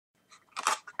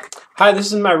Hi,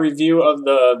 this is my review of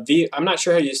the I'm not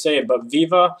sure how you say it, but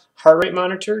Viiiva heart rate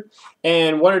monitor.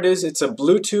 And what it is, it's a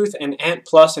Bluetooth and Ant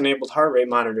Plus enabled heart rate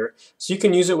monitor. So you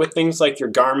can use it with things like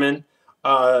your Garmin.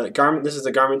 This is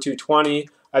the Garmin 220.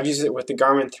 I've used it with the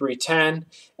Garmin 310.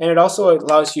 And it also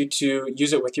allows you to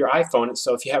use it with your iPhone.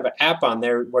 So if you have an app on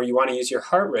there where you want to use your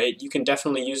heart rate, you can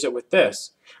definitely use it with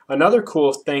this. Another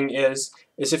cool thing is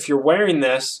if you're wearing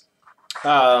this,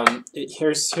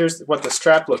 here's what the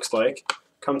strap looks like.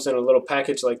 Comes in a little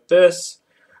package like this.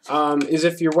 Is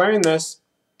if you're wearing this,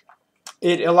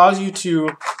 it allows you to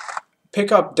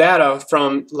pick up data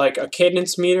from like a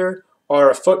cadence meter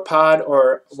or a footpod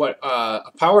or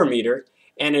a power meter,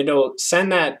 and it'll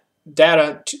send that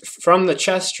data from the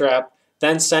chest strap,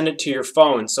 then send it to your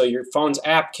phone. So your phone's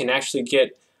app can actually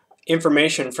get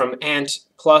information from Ant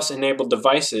Plus enabled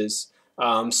devices.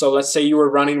 So let's say you were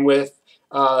running with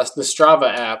the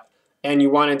Strava app, and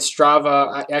you wanted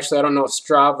Strava. Actually, I don't know if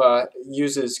Strava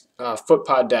uses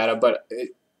footpod data, but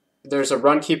there's a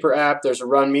Runkeeper app, there's a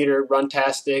Run Meter,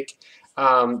 Runtastic,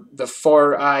 the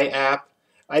 4i app.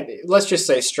 Let's just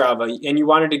say Strava, and you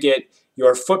wanted to get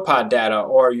your footpod data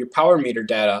or your power meter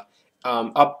data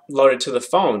uploaded to the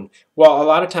phone. Well, a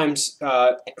lot of times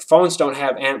phones don't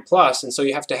have Ant Plus, and so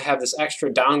you have to have this extra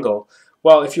dongle.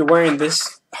 Well, if you're wearing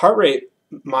this heart rate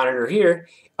monitor here,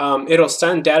 it'll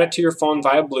send data to your phone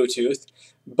via Bluetooth,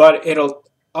 but it'll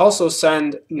also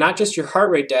send not just your heart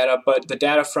rate data, but the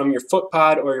data from your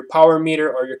footpod or your power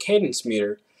meter or your cadence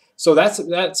meter. So that's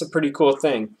a pretty cool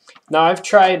thing. Now I've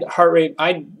tried heart rate.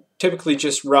 I typically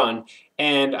just run,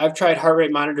 and I've tried heart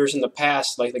rate monitors in the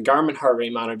past, like the Garmin heart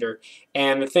rate monitor,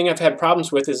 and the thing I've had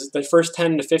problems with is the first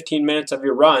 10 to 15 minutes of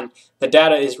your run, the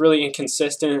data is really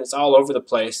inconsistent. It's all over the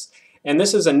place. And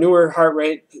this is a newer heart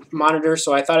rate monitor,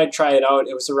 so I thought I'd try it out.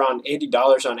 It was around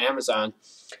 $80 on Amazon.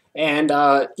 And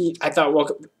I thought, well,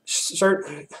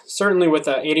 certainly with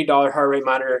an $80 heart rate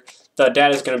monitor, the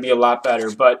data is going to be a lot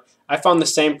better. But I found the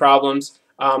same problems.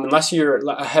 Unless you're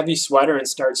a heavy sweater and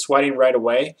start sweating right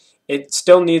away, it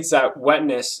still needs that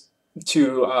wetness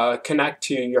to connect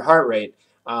to your heart rate.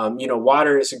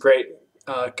 Water is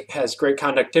has great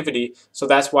conductivity, so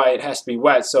that's why it has to be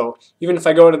wet. So even if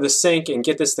I go to the sink and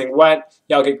get this thing wet,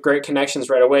 yeah, I'll get great connections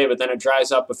right away, but then it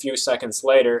dries up a few seconds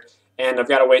later, and I've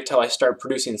got to wait till I start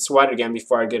producing sweat again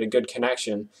before I get a good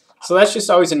connection. So that's just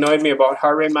always annoyed me about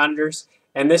heart rate monitors,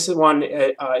 and this one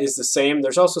is the same.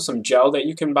 There's also some gel that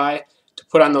you can buy to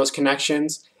put on those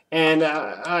connections, and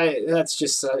that's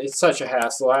just it's such a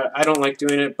hassle. I don't like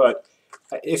doing it, but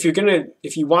if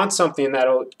you want something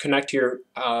that'll connect to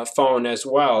your phone as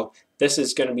well, this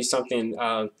is going to be something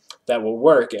that will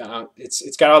work.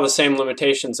 It's got all the same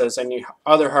limitations as any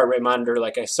other heart rate monitor,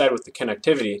 like I said, with the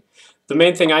connectivity. The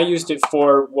main thing I used it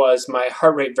for was my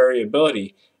heart rate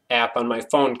variability app on my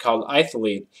phone called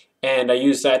ithelete, and I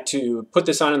used that to put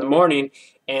this on in the morning,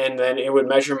 and then it would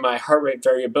measure my heart rate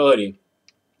variability.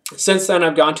 Since then,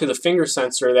 I've gone to the finger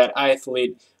sensor that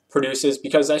ithelete produces,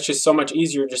 because that's just so much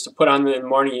easier just to put on in the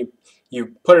morning.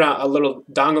 You put it on a little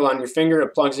dongle on your finger,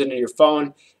 it plugs into your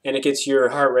phone, and it gets your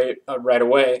heart rate right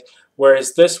away.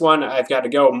 Whereas this one, I've got to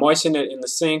go moisten it in the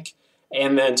sink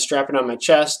and then strap it on my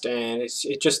chest, and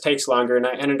it just takes longer, and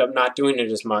I ended up not doing it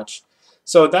as much.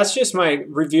 So that's just my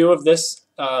review of this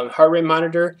heart rate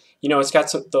monitor. It's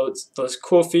got those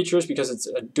cool features because it's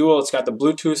a dual. It's got the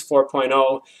Bluetooth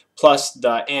 4.0 plus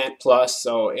the Ant Plus,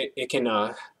 so it can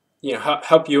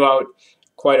help you out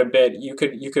quite a bit. You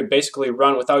could basically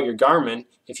run without your Garmin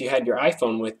if you had your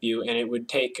iPhone with you, and it would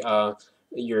take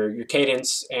your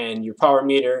cadence and your power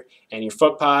meter and your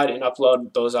footpod and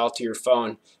upload those all to your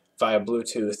phone via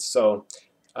Bluetooth. So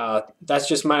that's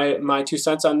just my 2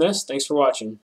 cents on this. Thanks for watching.